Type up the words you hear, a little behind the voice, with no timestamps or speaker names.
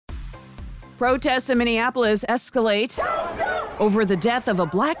Protests in Minneapolis escalate over the death of a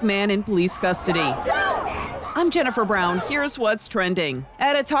black man in police custody. I'm Jennifer Brown. Here's what's trending.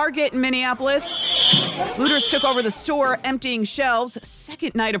 At a Target in Minneapolis, looters took over the store, emptying shelves.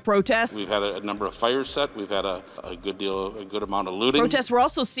 Second night of protests. We've had a number of fires set. We've had a good amount of looting. Protests were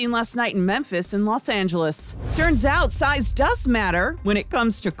also seen last night in Memphis and Los Angeles. Turns out size does matter when it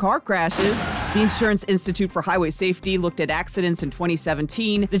comes to car crashes. The Insurance Institute for Highway Safety looked at accidents in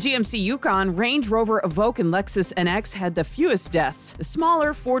 2017. The GMC Yukon, Range Rover Evoque, and Lexus NX had the fewest deaths. The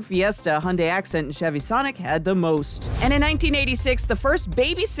smaller Ford Fiesta, Hyundai Accent, and Chevy Sonic had the most. And in 1986, the first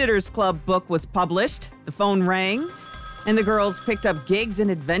Babysitters Club book was published. The phone rang, and the girls picked up gigs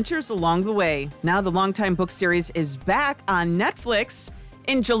and adventures along the way. Now the Longtime book series is back on Netflix.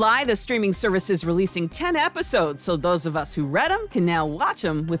 In July, the streaming service is releasing 10 episodes, so those of us who read them can now watch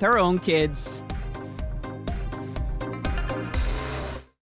them with our own kids.